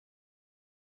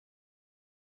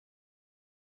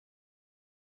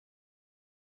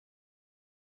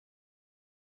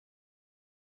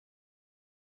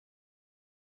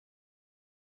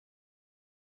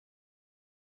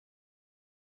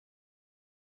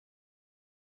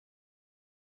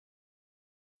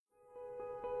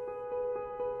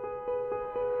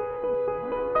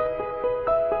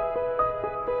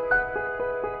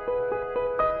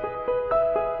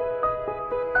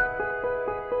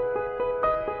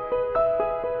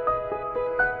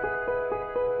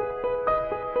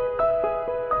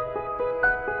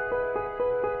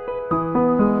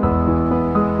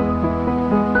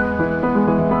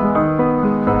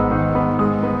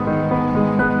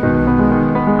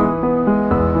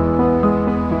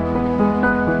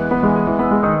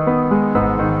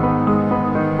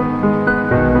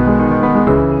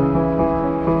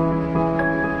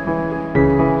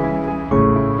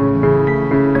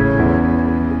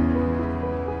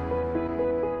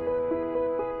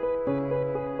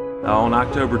On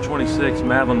October 26,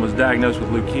 Madelyn was diagnosed with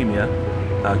leukemia,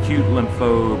 acute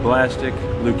lymphoblastic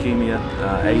leukemia,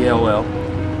 ALL,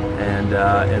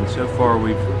 and so far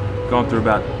we've gone through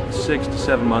about 6 to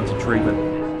 7 months of treatment.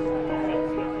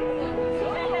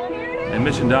 And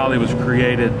Mission Dolly was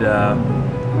created by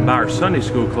our Sunday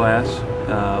school class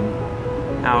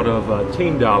out of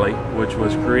Team Dolly, which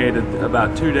was created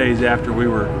about 2 days after we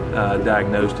were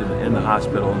diagnosed in the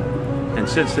hospital. And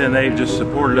since then, they've just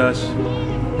supported us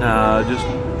just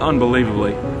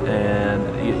unbelievably,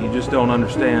 and you just don't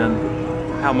understand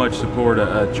how much support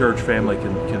a church family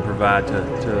can provide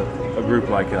to a group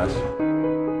like us.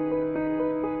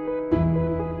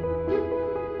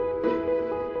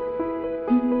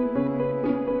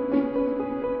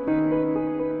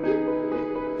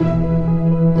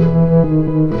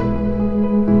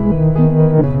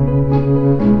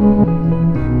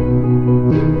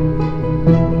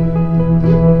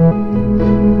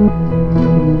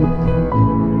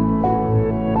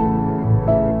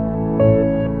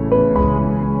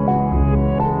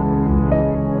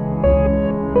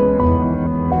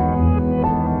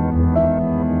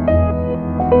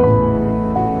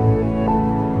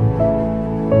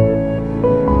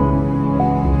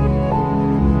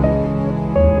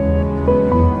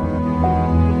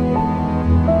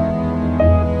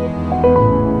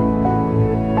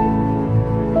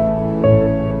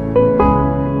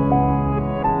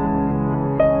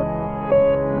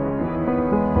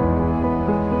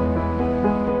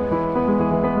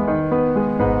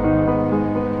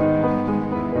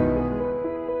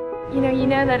 You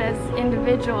know that as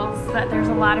individuals that there's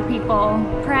a lot of people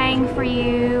praying for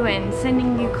you and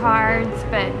sending you cards,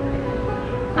 but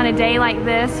on a day like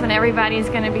this when everybody's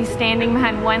going to be standing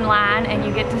behind one line and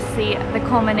you get to see the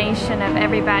culmination of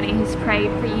everybody who's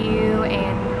prayed for you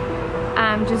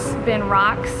and just been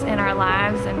rocks in our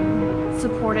lives and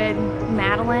supported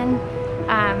Madelyn,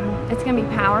 it's going to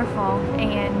be powerful,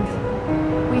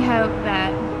 and we hope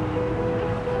that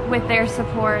with their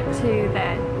support too,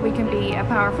 that we can be a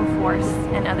powerful force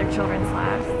in other children's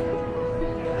lives.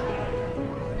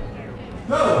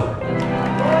 Go!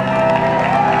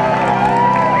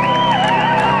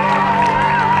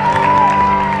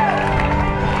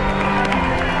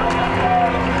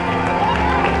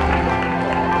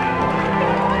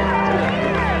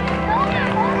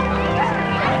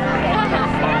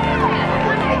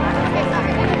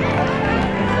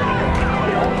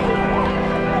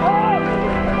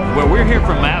 Well, we're here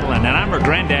from Madelyn, and I'm her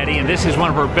granddaddy, and this is one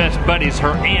of her best buddies, her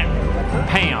Aunt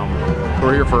Pam.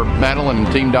 We're here for Madelyn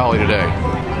and Team Dolly today.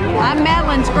 I'm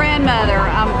Madelyn's grandmother.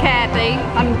 I'm Kathy.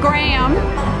 I'm Graham,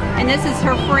 and this is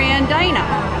her friend Dana.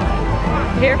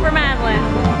 Here for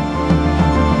Madelyn.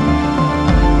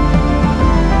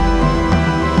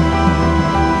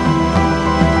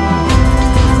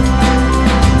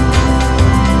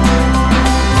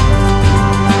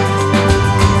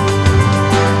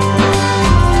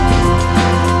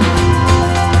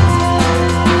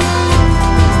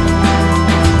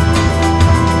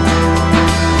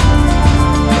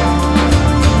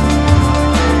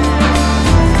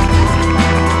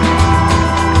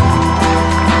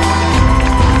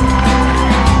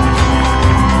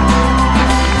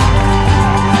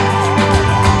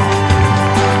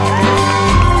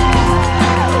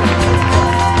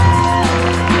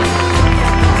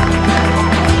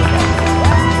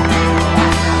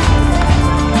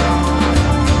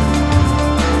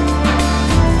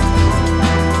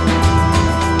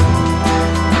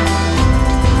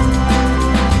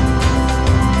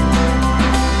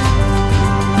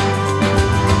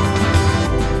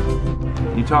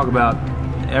 You talk about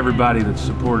everybody that's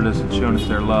supported us and shown us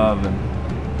their love,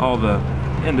 and all the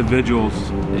individuals,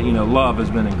 love has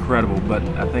been incredible, but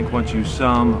I think once you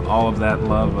sum all of that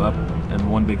love up in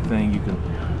one big thing, you can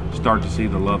start to see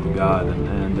the love of God,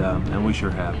 and we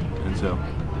sure have, and so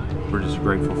we're just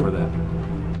grateful for that.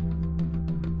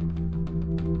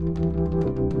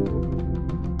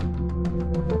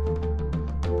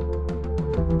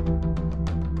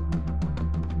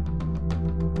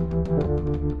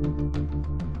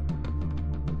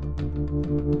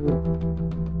 Thank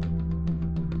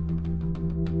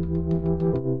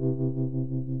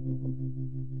you.